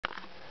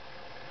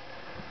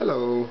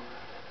Hello,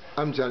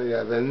 I'm Johnny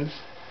Evans,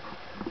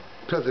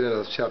 President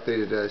of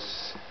Chapter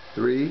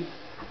 80-3,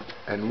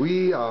 and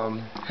we are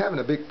having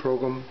a big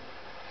program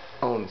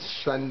on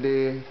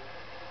Sunday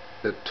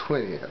the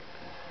 20th,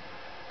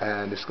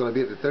 and it's going to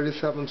be at the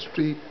 37th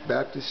Street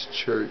Baptist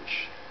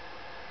Church,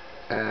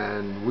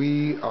 and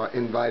we are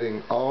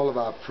inviting all of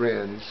our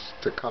friends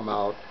to come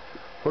out.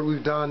 What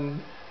we've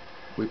done,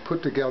 we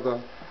put together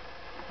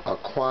a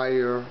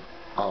choir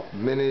of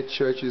many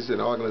churches and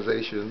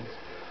organizations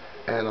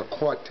and a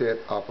quartet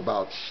of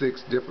about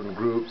 6 different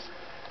groups.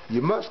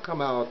 You must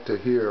come out to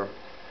hear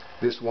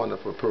this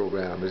wonderful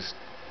program. It's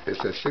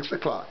at 6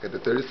 o'clock at the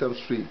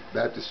 37th Street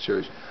Baptist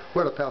Church,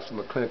 where the Pastor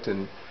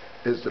McClinton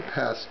is the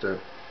pastor.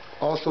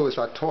 Also, it's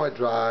our toy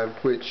drive,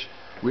 which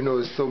we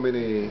know so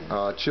many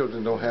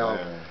children don't have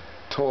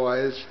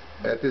toys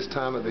at this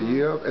time of the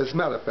year. As a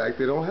matter of fact,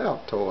 they don't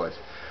have toys.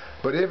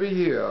 But every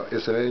year,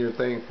 it's an annual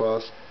thing for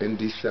us in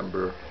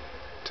December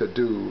to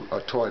do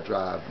a toy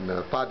drive. And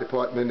the fire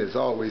department is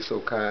always so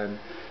kind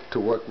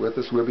to work with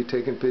us. We'll be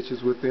taking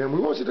pictures with them.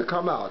 We want you to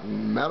come out.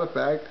 Matter of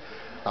fact,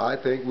 I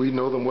think we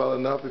know them well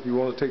enough. If you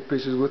want to take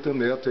pictures with them,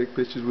 they'll take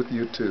pictures with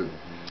you too.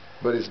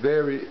 But it's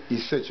very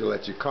essential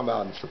that you come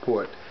out and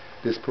support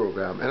this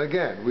program. And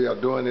again, we are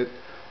doing it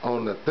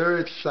on the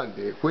 3rd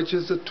Sunday, which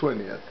is the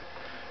 20th.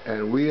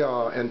 And we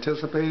are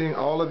anticipating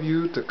all of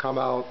you to come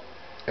out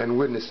and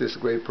witness this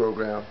great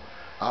program.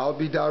 I'll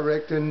be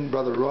directing,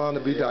 Brother Ron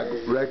will be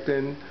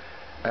directing,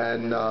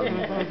 and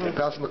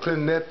Pastor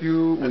McClinton's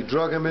nephew, we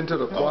drug him into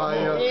the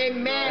choir.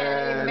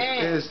 Amen.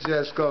 And it's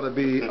just going to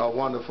be a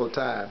wonderful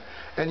time.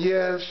 And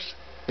yes,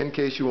 in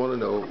case you want to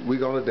know, we're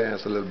going to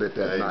dance a little bit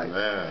that night.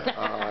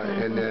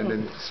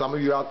 And some of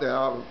you out there,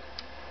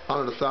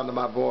 under the sound of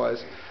my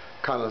voice,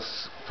 kind of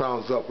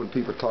frowns up when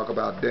people talk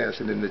about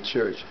dancing in the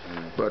church.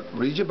 But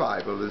read your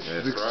Bible. It's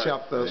 6th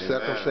chapter of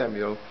 2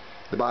 Samuel.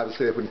 The Bible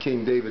said when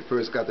King David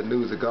first got the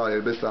news that God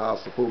had blessed the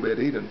house of Obed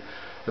Edom,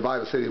 the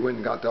Bible said he went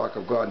and got the ark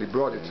of God and he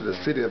brought it to the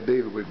city of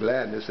David with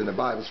gladness, and the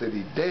Bible said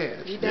he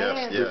danced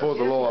before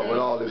the Lord with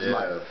all his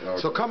might.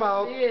 So come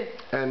out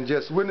and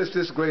just witness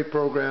this great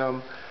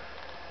program.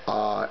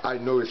 I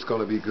know it's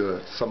going to be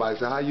good. Somebody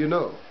said, how you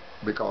know?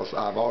 Because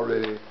I've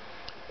already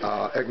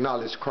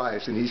acknowledged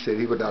Christ, and he said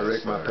he would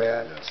direct my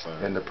path,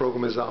 and the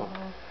program is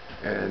on.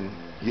 And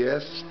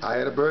yes, I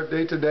had a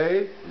birthday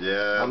today.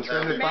 I'm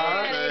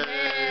 75.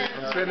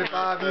 I'm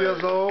 75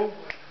 years old.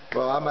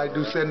 Well, I might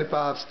do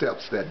 75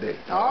 steps that day.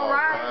 All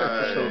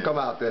right. So come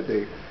out that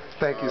day.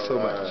 Thank you so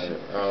much.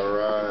 All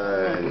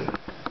right.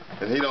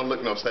 And he don't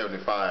look no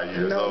 75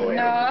 years old.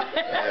 No.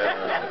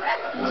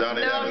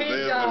 Johnny Evans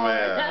is the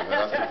man.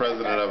 That's the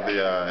president of the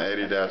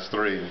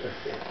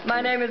 80-3.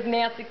 My name is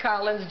Nancy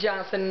Collins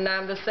Johnson, and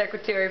I'm the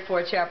secretary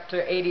for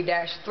Chapter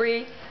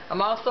 80-3.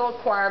 I'm also a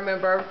choir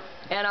member,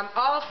 and I'm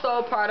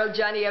also part of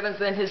Johnny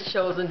Evans and His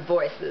Chosen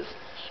Voices.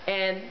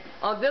 And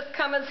on this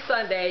coming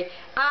Sunday,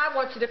 I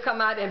want you to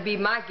come out and be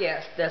my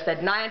guest. That's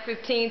at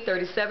 915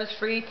 37th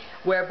Street,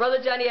 where Brother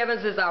Johnny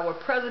Evans is our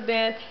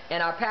president,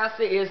 and our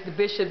pastor is the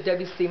Bishop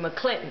W.C.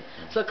 McClinton.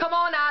 So come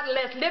on out and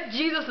let's lift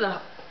Jesus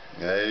up.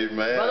 Amen.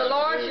 Brother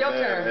Lawrence, your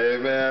turn.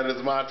 Amen.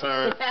 It's my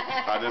turn.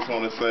 I just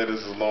want to say this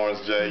is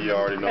Lawrence J. You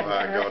already know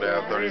how I go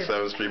down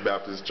 37th Street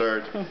Baptist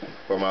Church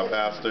for my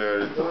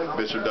pastor,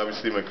 Bishop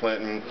W.C.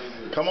 McClinton.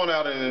 Come on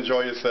out and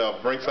enjoy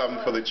yourself. Bring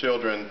something for the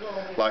children.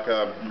 Like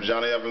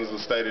Johnny Evans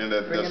was stating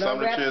that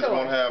some of the kids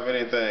won't have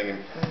anything.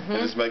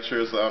 And just make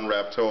sure it's an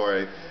unwrapped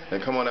toy.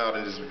 And come on out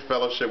and just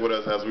fellowship with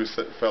us as we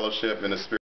fellowship in the Spirit.